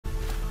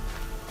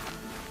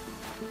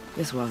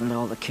This wasn't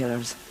all the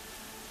killers.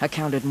 I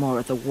counted more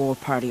at the War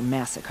Party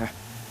massacre.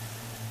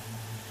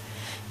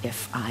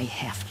 If I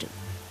have to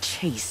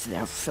chase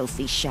their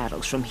filthy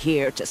shadows from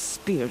here to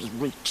Spear's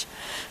Reach,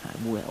 I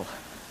will.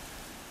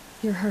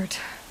 You're hurt.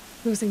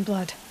 Losing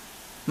blood.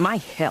 My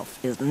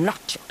health is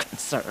not your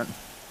concern.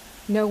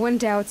 No one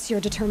doubts your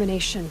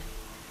determination,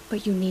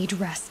 but you need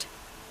rest.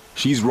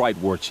 She's right,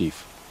 War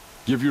Chief.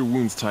 Give your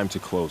wounds time to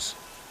close.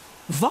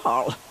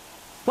 Varl,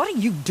 what are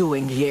you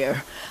doing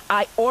here?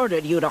 I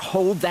ordered you to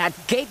hold that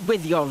gate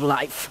with your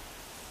life.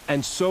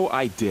 And so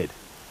I did,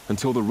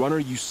 until the runner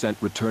you sent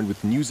returned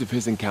with news of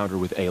his encounter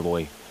with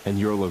Aloy and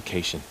your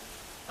location.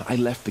 I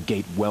left the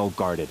gate well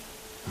guarded.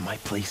 My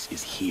place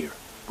is here,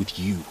 with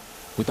you,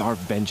 with our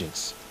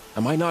vengeance.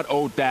 Am I not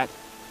owed that?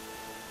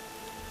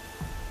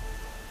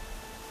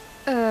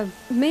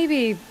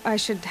 Maybe I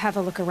should have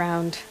a look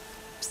around.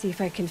 See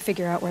if I can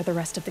figure out where the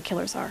rest of the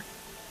killers are.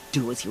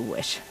 Do as you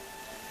wish.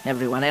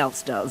 Everyone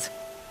else does.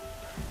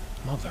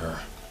 Mother...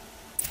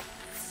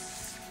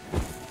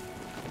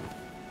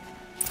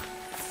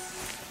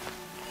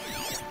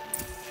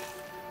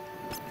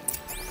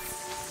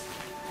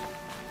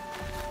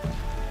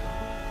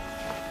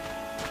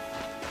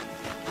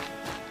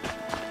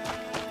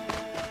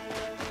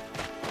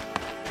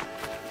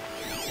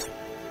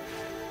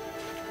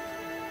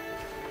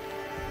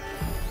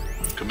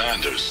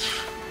 Commanders,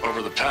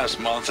 over the past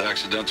month,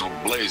 accidental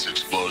blaze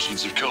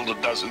explosions have killed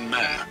 12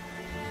 men.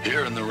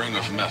 Here in the Ring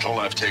of Metal,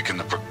 I've taken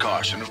the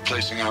precaution of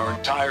placing our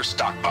entire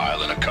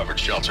stockpile in a covered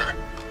shelter,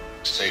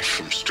 safe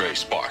from stray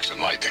sparks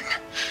and lightning.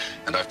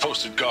 And I've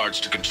posted guards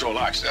to control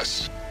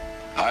access.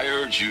 I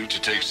urge you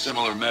to take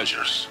similar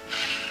measures,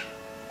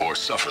 or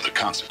suffer the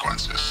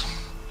consequences.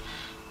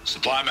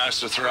 Supply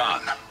Master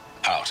Thran,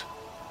 out.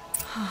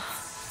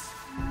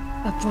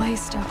 A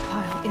blaze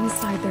stockpile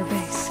inside their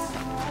base.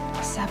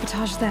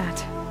 Sabotage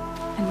that,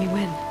 and we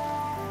win.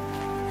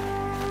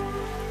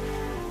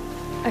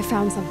 I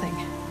found something.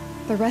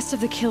 The rest of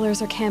the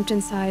killers are camped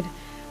inside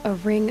a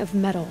ring of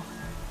metal.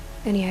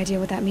 Any idea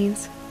what that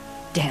means?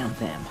 Damn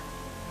them.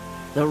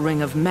 The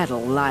Ring of Metal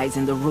lies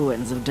in the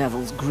ruins of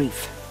Devil's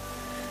Grief.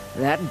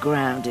 That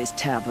ground is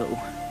taboo.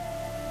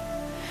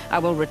 I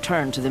will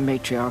return to the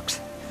matriarchs,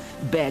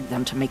 beg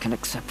them to make an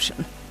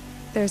exception.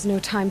 There's no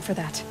time for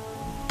that.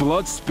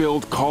 Blood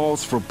spilled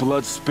calls for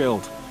blood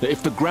spilled.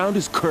 If the ground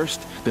is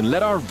cursed, then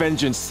let our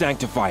vengeance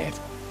sanctify it.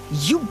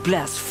 You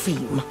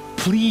blaspheme!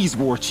 Please,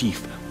 War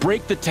Chief,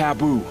 break the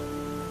taboo.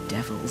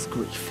 Devil's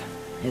Grief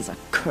is a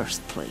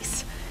cursed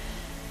place.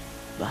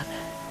 But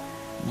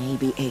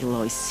maybe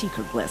Aloy's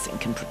secret blessing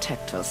can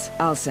protect us.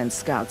 I'll send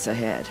scouts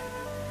ahead.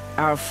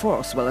 Our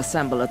force will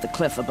assemble at the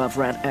cliff above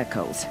Red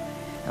Echoes,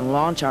 and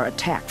launch our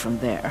attack from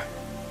there.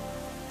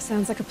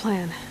 Sounds like a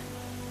plan.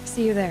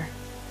 See you there.